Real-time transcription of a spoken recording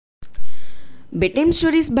Bedtime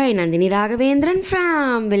stories by Nandhini Ragavendiran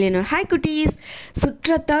from Villanur. Hi cuties.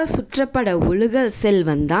 சுற்றத்தால் சுற்றப்பட ஒழுகல்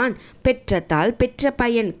செல்வந்தான் పెற்றத்தால் పెற்ற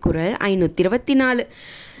పయన్ కురల్ 524.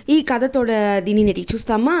 ఈ కథతోడ దీనిని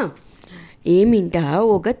చూస్తామా? ఏమింటా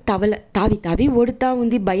ఒక తవల తావి తావి ఓడుతా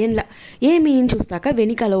ఉంది భయంలా. ఏమి చూస్తాక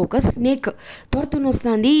వెనకాల ఒక స్నేక్ తొరతుని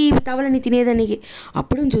వస్తుంది ఈ తవలని తినేదానికి.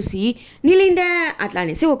 అప్పుడు చూసి నిలిండా అట్లా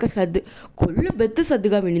అనేసి ఒక సద్దు కొళ్ళు పెద్ద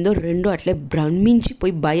సద్దుగా వినిందో రెండు అట్లే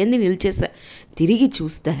భ్రమించిపోయి భయంది నిలిచేసా. తిరిగి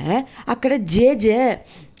చూస్తే అక్కడ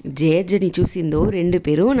జేజని చూసిందో రెండు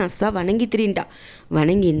పేరు నస్స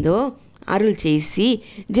వణంగిందో అరుள் చేసి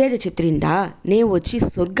జేజ చెప్తిరింటా నే వచ్చి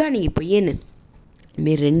స్వర్గానికి పోయేను.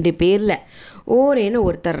 మీరు రెండు పేర్ల ఓరేనా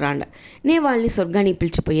ఒరుతారు రాండ నే వాళ్ళని స్వర్గానికి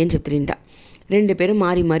పిలిచిపోయని చెప్తిరింటా. రెండు పేరు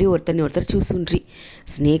మారి ఒరుతని ఒరుతారు చూసుండ్రి.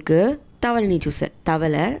 స్నేక్ తవలని చూసా,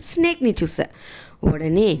 తవల స్నేక్ని చూసా.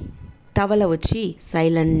 ఉడనే తవల వచ్చి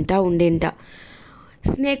సైలెంటా ఉండేంట,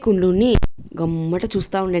 స్నేక్ ఉండుని గమ్మట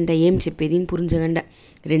చూస్తూ ఉండేంట ఏం చెప్పేది పురించగండ.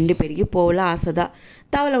 రెండు పెరిగి పోవలా ఆసదా.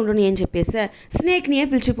 తవల ఉండుని ఏం చెప్పేసా, స్నేక్నియే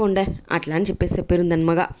పిలిచిపోండే అట్లా అని చెప్పేసా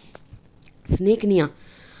పెరుందన్మగా.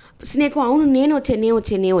 స్నేక్ అవును నేను వచ్చే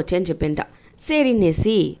అని చెప్పేంట.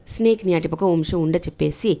 సేరినేసి స్నేక్ని అటుపక్క వంశం ఉండ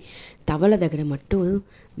చెప్పేసి తవల దగ్గర మట్టు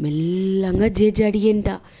మెల్లంగా జేజాడిగేంట.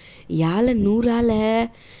 యాల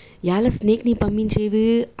యాల స్నేక్ని పంపించేవి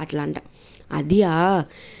అట్లా అంట. అదియా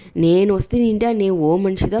నేను వస్తే నింటా నేను ఓ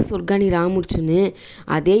మనిషిదా స్వర్గాన్ని రాముర్చును,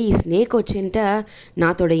 అదే ఈ స్నేక్ వచ్చేంట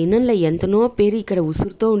నాతోడ ఇనంలో ఎంతనో పేరు ఇక్కడ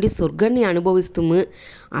ఉసురుతో ఉండి స్వర్గాన్ని అనుభవిస్తుము,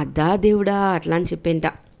 అదా దేవుడా అట్లా అని చెప్పేంట.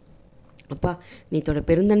 அப்பா நீத்தோட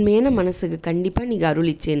பெருந்தன்மையான మనసుకు கண்டிப்பாக నీకు అరుள்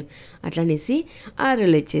ఇచ్చాను అట్లా అనేసి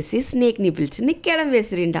అరుள் ఇచ్చేసి స్నేక్ని పిలిచి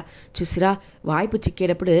కిளம்பేసిరింట. చూసిరా వాய்ப்பு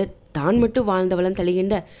చిక్కేటప్పుడు తాను మట్టు வாழ்ந்தவளని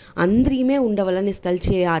తలిగిండ అందరిயுமே ఉండవలని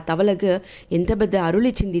తలిచే ఆ తవలకు ఎంత పెద్ద అరుள்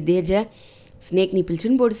ఇచ్చింది దేజ. స్నేక్ని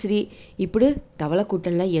పిలిచిని పొడిసిరి. ఇప్పుడు తవల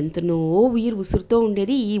కూటంలో ఎంతనో ఉయిర్ ఉసురుతో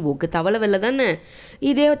ఉండేది ఈ ఒక తవల వెళ్ళదాన్న.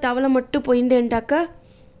 ఇదే తవల మట్టు పోయింది అంటాక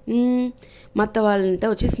மற்ற వాళ్ళంతా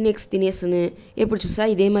వచ్చి స్నేక్స్ తినేసును. ఎప్పుడు చూసా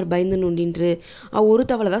ఇదే మరి భయందుని ఉండిండ్రు. ఆ ஒரு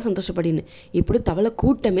తవలదా సంతోషపడిను, ఇప్పుడు తవల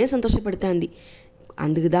కూటమే సంతోషపడుతుంది.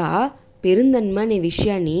 అందుకుదా పెరుందన్మ అనే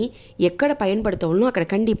విషయాన్ని ఎక్కడ పయనపడతావునో అక్కడ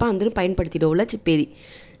కండిపా అందరూ పయనపడుతుడోలా చెప్పేది.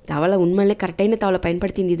 తవల ఉన్మల్లే కరెక్ట్ అయిన తవల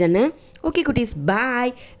పయనపడుతుంది ఇదన్న. Okay cuties,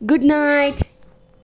 bye, good night.